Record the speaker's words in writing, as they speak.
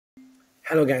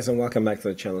Hello guys and welcome back to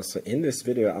the channel. So in this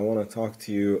video I want to talk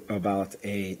to you about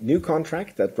a new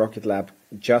contract that Rocket Lab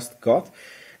just got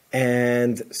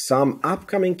and some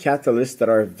upcoming catalysts that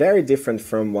are very different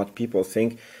from what people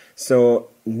think. So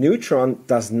Neutron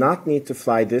does not need to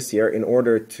fly this year in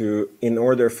order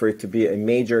for it to be a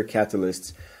major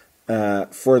catalyst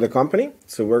for the company.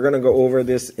 So we're going to go over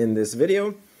this in this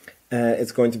video.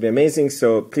 It's going to be amazing,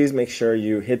 so please make sure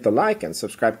you hit the like and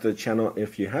subscribe to the channel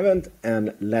if you haven't,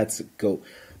 and let's go.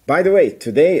 By the way,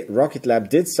 today Rocket Lab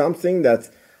did something that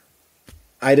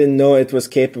I didn't know it was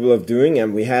capable of doing,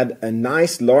 and we had a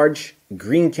nice large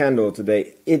green candle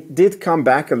today. It did come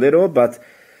back a little, but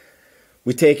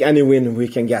we take any win we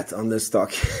can get on this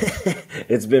stock.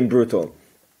 It's been brutal.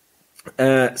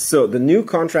 So the new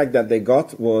contract that they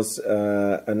got was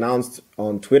announced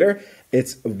on Twitter.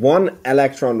 It's one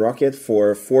Electron rocket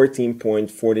for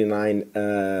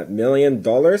 $14.49 million.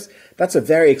 That's a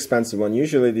very expensive one.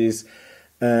 Usually these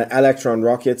Electron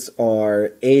rockets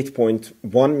are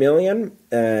 $8.1 million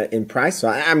in price. So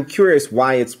I'm curious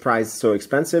why it's priced so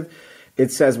expensive.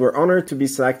 It says we're honored to be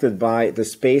selected by the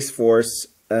Space Force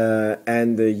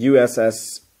and the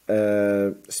USS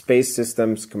Space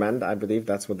Systems Command, I believe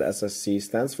that's what the SSC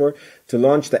stands for, to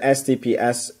launch the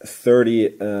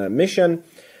STP-S30 mission.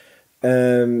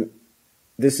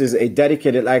 This is a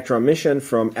dedicated Electron mission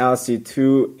from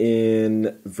LC-2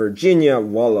 in Virginia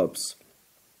Wallops,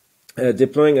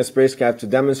 deploying a spacecraft to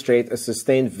demonstrate a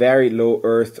sustained very low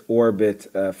Earth orbit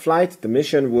flight. The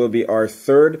mission will be our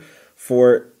third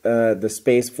for the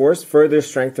Space Force, further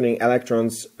strengthening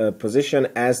Electron's position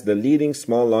as the leading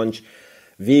small launch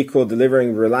vehicle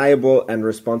delivering reliable and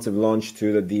responsive launch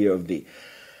to the DoD.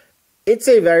 It's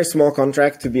a very small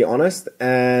contract, to be honest,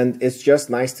 and it's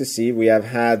just nice to see. We have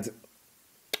had,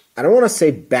 I don't want to say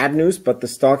bad news, but the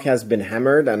stock has been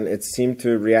hammered and it seemed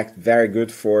to react very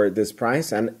good for this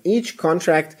price. And each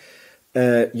contract,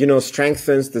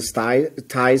 strengthens the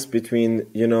ties between,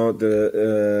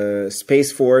 the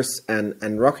Space Force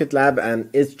and Rocket Lab, and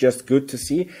it's just good to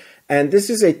see. And this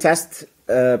is a test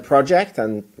project,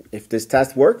 and if this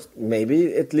test works, maybe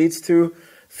it leads to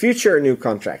future new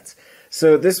contracts.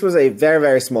 So this was a very,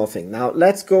 very small thing. Now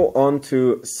let's go on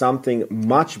to something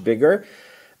much bigger.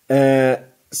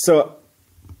 So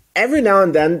every now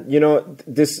and then,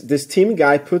 this team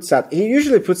guy he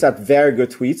usually puts out very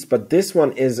good tweets, but this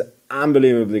one is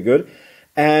unbelievably good.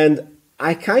 And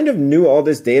I kind of knew all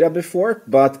this data before,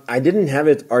 but I didn't have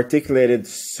it articulated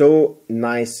so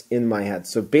nice in my head.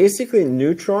 So basically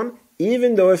Neutron,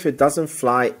 even though if it doesn't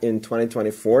fly in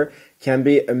 2024, can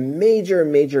be a major,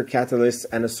 major catalyst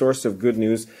and a source of good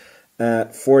news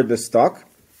for the stock.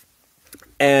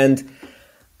 And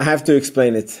I have to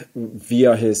explain it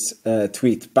via his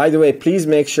tweet. By the way, please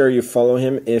make sure you follow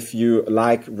him if you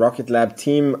like Rocket Lab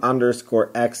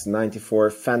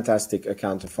team_X94. Fantastic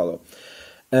account to follow.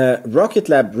 Rocket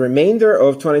Lab remainder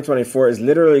of 2024 is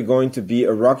literally going to be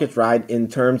a rocket ride in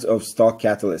terms of stock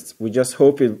catalysts. We just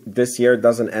hope this year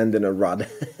doesn't end in a RUD.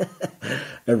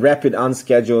 A rapid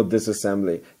unscheduled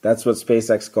disassembly. That's what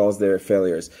SpaceX calls their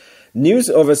failures. News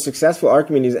of a successful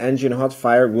Archimedes engine hot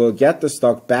fire will get the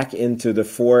stock back into the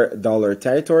 $4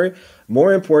 territory.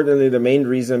 More importantly, the main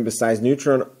reason besides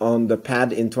Neutron on the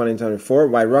pad in 2024,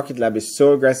 why Rocket Lab is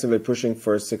so aggressively pushing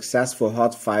for a successful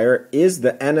hot fire, is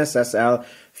the NSSL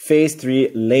Phase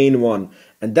 3 Lane 1.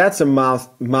 And that's a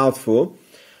mouthful.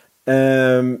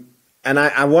 And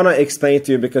I want to explain it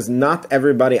to you because not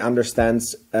everybody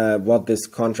understands what this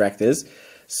contract is.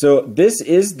 So this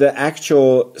is the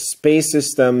actual Space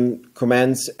System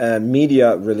Command's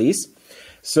media release.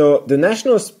 So the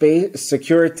National Space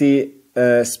Security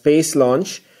Space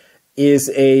Launch is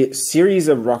a series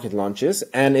of rocket launches,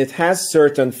 and it has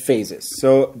certain phases.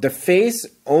 So the phase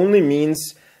only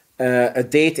means a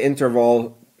date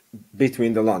interval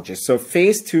between the launches. So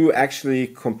phase 2 actually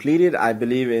completed, I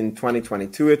believe, in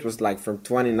 2022. It was like from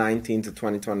 2019 to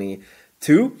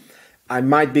 2022. I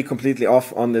might be completely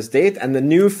off on this date, and the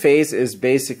new phase is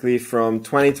basically from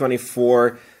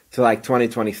 2024 to like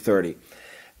 2030.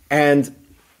 And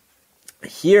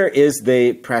here is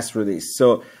the press release.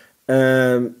 So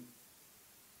our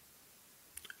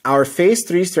Phase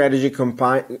 3 strategy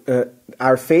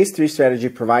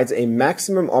provides a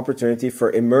maximum opportunity for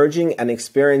emerging and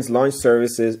experienced launch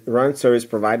service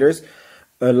providers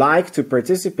alike to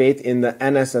participate in the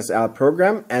NSSL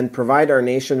program and provide our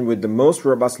nation with the most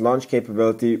robust launch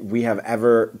capability we have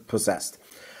ever possessed.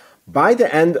 By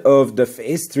the end of the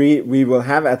Phase 3, we will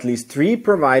have at least 3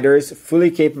 providers fully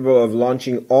capable of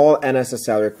launching all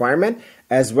NSSL requirements,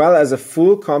 as well as a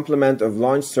full complement of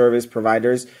launch service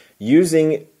providers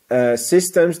using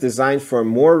systems designed for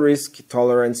more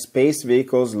risk-tolerant space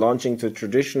vehicles launching to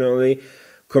traditionally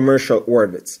commercial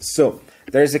orbits. So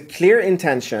there's a clear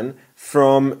intention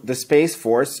from the Space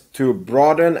Force to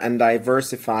broaden and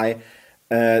diversify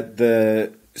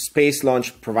the space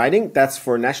launch providing. That's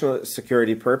for national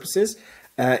security purposes.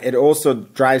 It also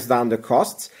drives down the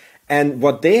costs. And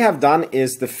what they have done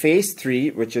is the phase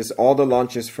 3, which is all the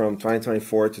launches from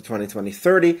 2024 to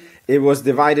 2030, it was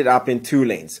divided up in 2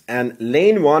 lanes. And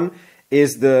lane 1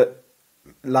 is the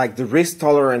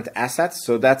risk-tolerant assets.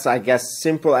 So that's, I guess,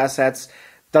 simple assets,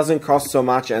 doesn't cost so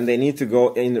much, and they need to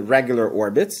go in regular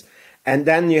orbits. And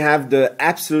then you have the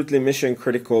absolutely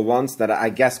mission-critical ones that I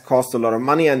guess cost a lot of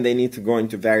money, and they need to go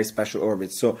into very special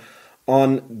orbits. So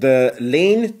on the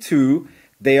lane 2,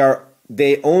 they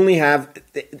only have,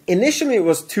 initially it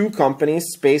was 2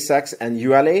 companies, SpaceX and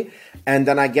ULA, and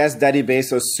then I guess Daddy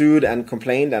Bezos sued and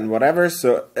complained and whatever,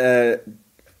 so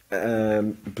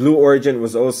Blue Origin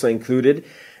was also included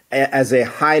as a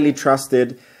highly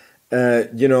trusted,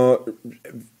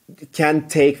 can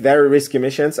take very risky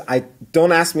missions.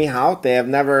 Don't ask me how, they have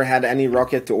never had any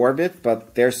rocket to orbit,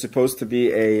 but they're supposed to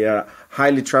be a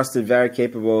highly trusted, very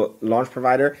capable launch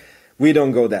provider. We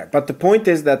don't go there. But the point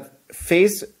is that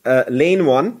lane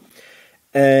 1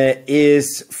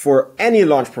 is for any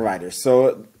launch provider.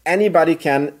 So anybody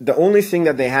can, the only thing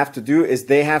that they have to do is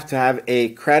they have to have a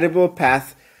credible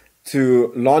path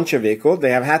to launch a vehicle.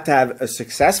 They have had to have a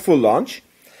successful launch.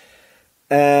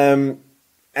 And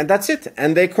that's it.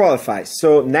 And they qualify.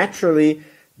 So naturally,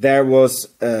 there was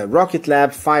Rocket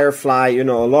Lab, Firefly, a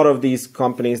lot of these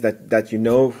companies that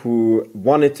who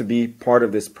wanted to be part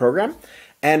of this program.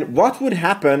 And what would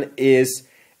happen is,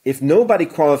 if nobody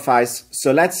qualifies,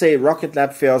 so let's say Rocket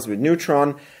Lab fails with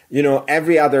Neutron,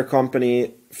 every other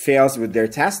company fails with their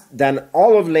test, then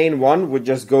all of lane 1 would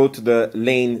just go to the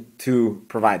lane 2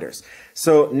 providers.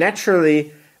 So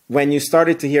naturally, when you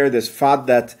started to hear this FUD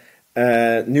that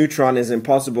Neutron is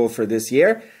impossible for this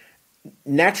year,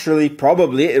 naturally,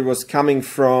 probably it was coming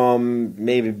from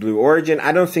maybe Blue Origin.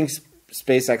 I don't think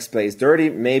SpaceX plays dirty,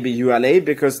 maybe ULA,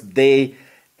 because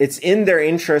it's in their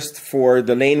interest for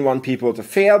the lane 1 people to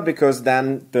fail, because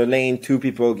then the lane 2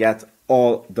 people get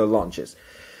all the launches.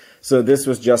 So this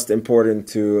was just important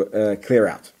to clear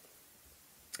out.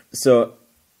 So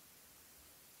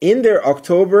in their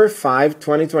October 5,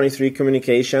 2023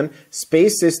 communication,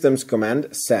 Space Systems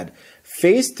Command said,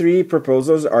 Phase 3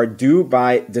 proposals are due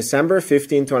by December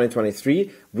 15,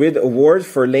 2023, with award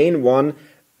for lane 1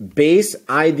 base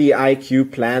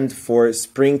IDIQ planned for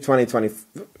spring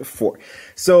 2024.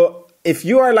 So if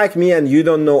you are like me and you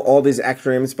don't know all these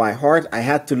acronyms by heart, I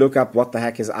had to look up what the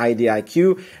heck is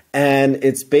IDIQ, and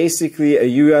it's basically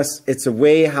it's a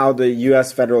way how the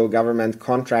US federal government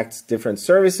contracts different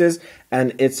services,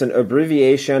 and it's an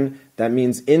abbreviation that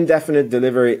means indefinite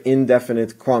delivery,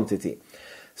 indefinite quantity.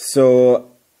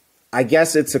 So I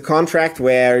guess it's a contract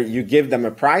where you give them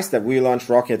a price that we launch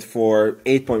rocket for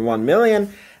 8.1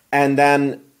 million, and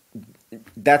then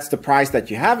that's the price that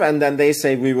you have, and then they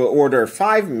say we will order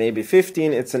 5, maybe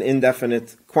 15. It's an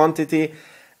indefinite quantity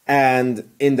and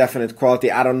indefinite quality.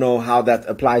 I don't know how that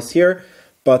applies here,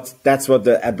 but that's what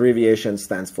the abbreviation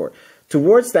stands for.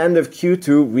 Towards the end of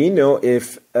Q2, we know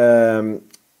if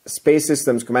Space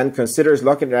Systems Command considers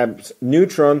Lockheed Labs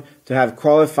Neutron to have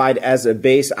qualified as a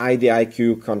base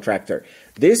IDIQ contractor.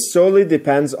 This solely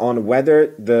depends on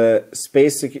whether the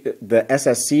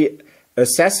SSC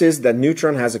assesses that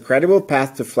Neutron has a credible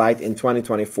path to flight in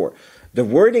 2024. The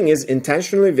wording is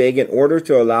intentionally vague in order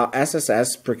to allow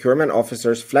SSS procurement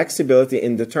officers flexibility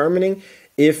in determining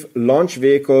if launch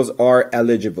vehicles are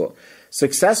eligible.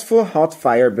 Successful hot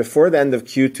fire before the end of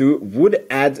Q2 would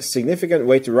add significant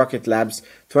weight to Rocket Lab's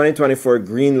 2024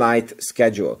 green light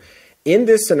schedule. In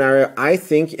this scenario, I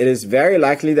think it is very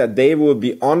likely that they will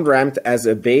be on-ramped as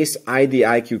a base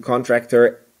IDIQ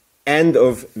contractor end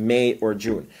of May or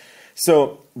June.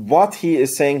 So what he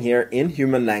is saying here in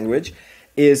human language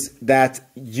is that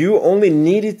you only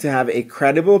needed to have a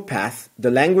credible path. The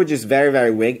language is very,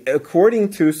 very vague. According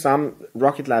to some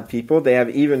Rocket Lab people, they have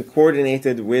even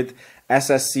coordinated with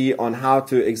SSC on how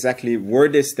to exactly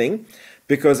word this thing,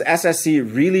 because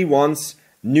SSC really wants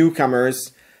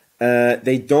newcomers.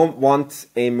 They don't want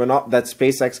that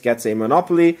SpaceX gets a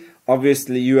monopoly.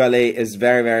 Obviously, ULA is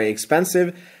very, very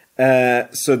expensive.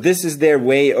 So this is their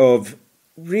way of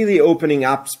really opening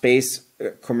up space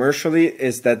commercially,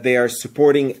 is that they are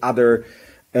supporting other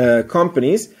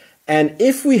companies. And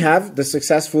if we have the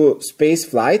successful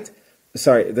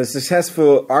the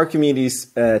successful Archimedes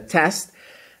test,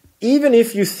 even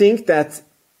if you think that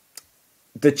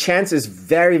the chance is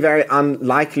very, very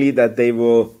unlikely that they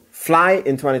will fly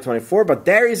in 2024, but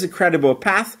there is a credible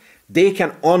path. They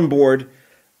can onboard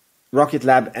Rocket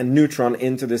Lab and Neutron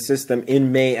into the system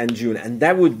in May and June, and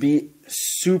that would be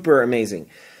super amazing.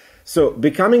 So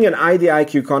becoming an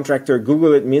IDIQ contractor,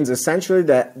 Google it, means essentially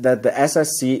that the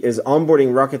SSC is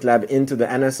onboarding Rocket Lab into the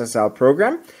NSSL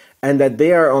program, and that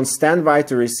they are on standby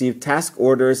to receive task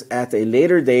orders at a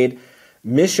later date.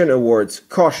 Mission awards.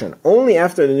 Caution: only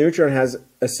after the Neutron has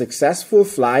a successful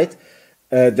flight,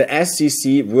 the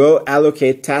SCC will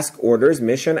allocate task orders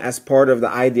mission as part of the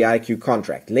IDIQ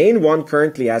contract. Lane 1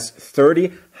 currently has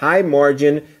 30 high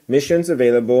margin missions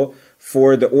available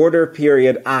for the order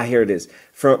period, here it is,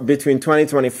 from between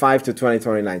 2025 to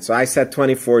 2029. So I said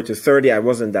 24 to 30, I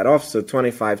wasn't that off, so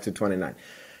 25 to 29.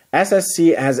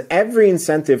 SSC has every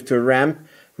incentive to ramp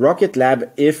Rocket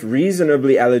Lab if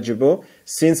reasonably eligible,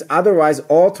 since otherwise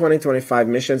all 2025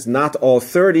 missions, not all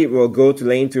 30, will go to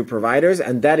Lane 2 providers,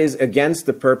 and that is against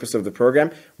the purpose of the program,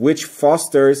 which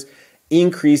fosters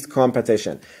increased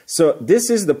competition. So this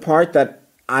is the part that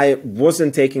I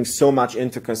wasn't taking so much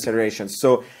into consideration.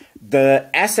 So the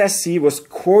SSC was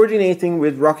coordinating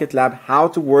with Rocket Lab how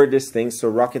to word this thing so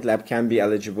Rocket Lab can be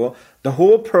eligible. The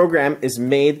whole program is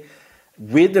made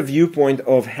with the viewpoint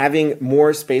of having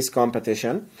more space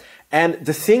competition. And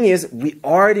the thing is, we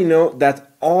already know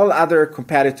that all other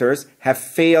competitors have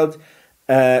failed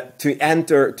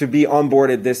to be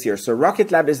onboarded this year. So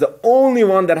Rocket Lab is the only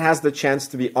one that has the chance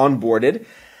to be onboarded.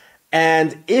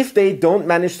 And if they don't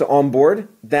manage to onboard,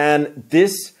 then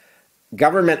this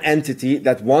government entity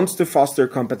that wants to foster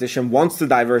competition, wants to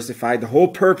diversify, the whole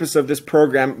purpose of this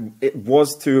program, it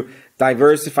was to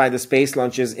diversify the space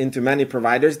launches into many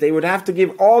providers. They would have to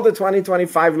give all the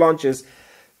 2025 launches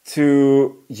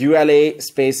to ULA,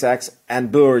 SpaceX,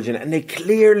 and Blue Origin, and they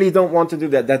clearly don't want to do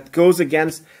that. That goes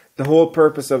against the whole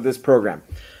purpose of this program.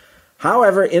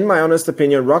 However, in my honest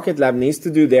opinion, Rocket Lab needs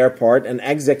to do their part and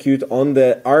execute on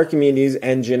the Archimedes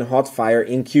engine hot fire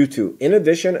in Q2. In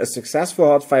addition, a successful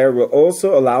hot fire will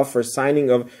also allow for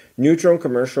signing of Neutron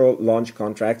commercial launch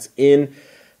contracts in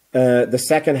the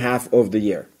second half of the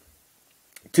year.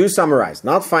 To summarize,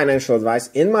 not financial advice,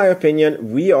 in my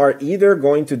opinion, we are either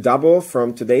going to double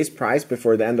from today's price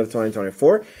before the end of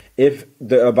 2024 if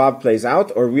the above plays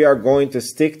out, or we are going to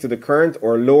stick to the current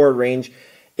or lower range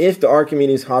if the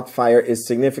Archimedes hot fire is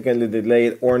significantly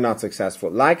delayed or not successful.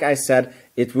 Like I said,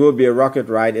 it will be a rocket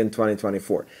ride in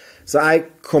 2024. So I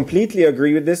completely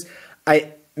agree with this.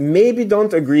 I maybe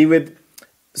don't agree with,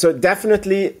 so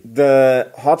definitely the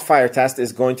hot fire test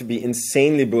is going to be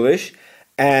insanely bullish.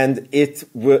 And it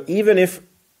will, even if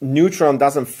Neutron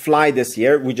doesn't fly this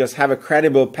year, we just have a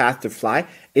credible path to fly.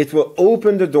 It will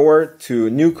open the door to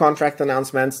new contract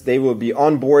announcements. They will be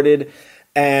onboarded,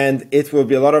 and it will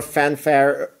be a lot of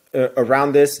fanfare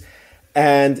around this.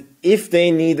 And if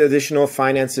they need additional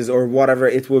finances or whatever,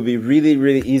 it will be really,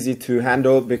 really easy to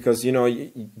handle, because, you know,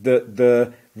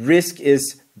 the risk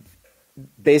is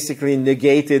basically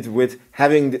negated with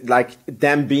having like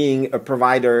them being a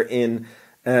provider in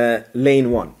lane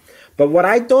 1. But what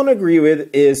I don't agree with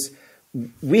is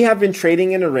we have been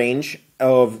trading in a range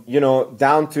of, you know,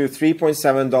 down to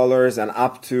 $3.7 and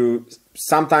up to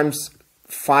sometimes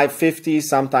 $5.50,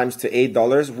 sometimes to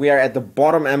 $8. We are at the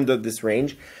bottom end of this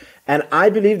range, and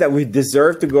I believe that we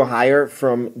deserve to go higher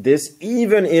from this,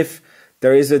 even if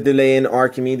there is a delay in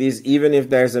Archimedes, even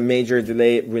if there's a major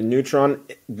delay with Neutron.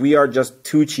 We are just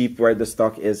too cheap where the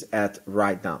stock is at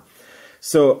right now.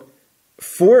 So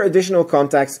for additional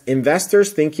context,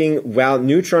 investors thinking, well,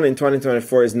 Neutron in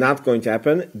 2024 is not going to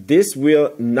happen, this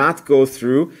will not go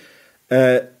through,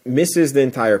 misses the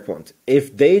entire point.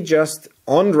 If they just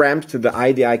on-ramp to the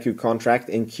IDIQ contract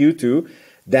in Q2,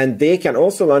 then they can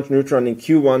also launch Neutron in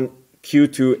Q1,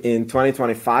 Q2 in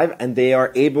 2025, and they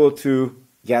are able to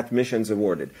get missions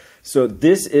awarded. So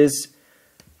this is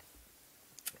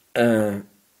so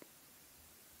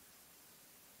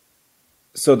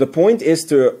the point is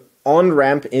to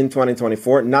on-ramp in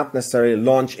 2024, not necessarily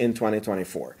launch in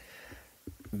 2024.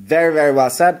 Very, very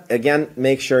well said. Again,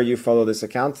 make sure you follow this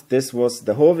account. This was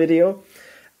the whole video.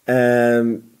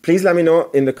 Please let me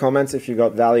know in the comments if you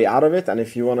got value out of it, and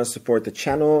if you want to support the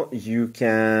channel, you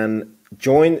can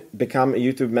become a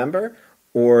YouTube member,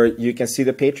 or you can see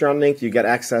the Patreon link. You get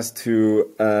access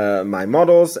to my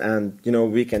models, and you know,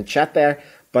 we can chat there,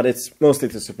 but it's mostly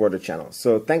to support the channel.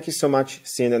 So thank you so much.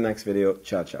 See you in the next video.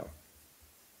 Ciao, ciao.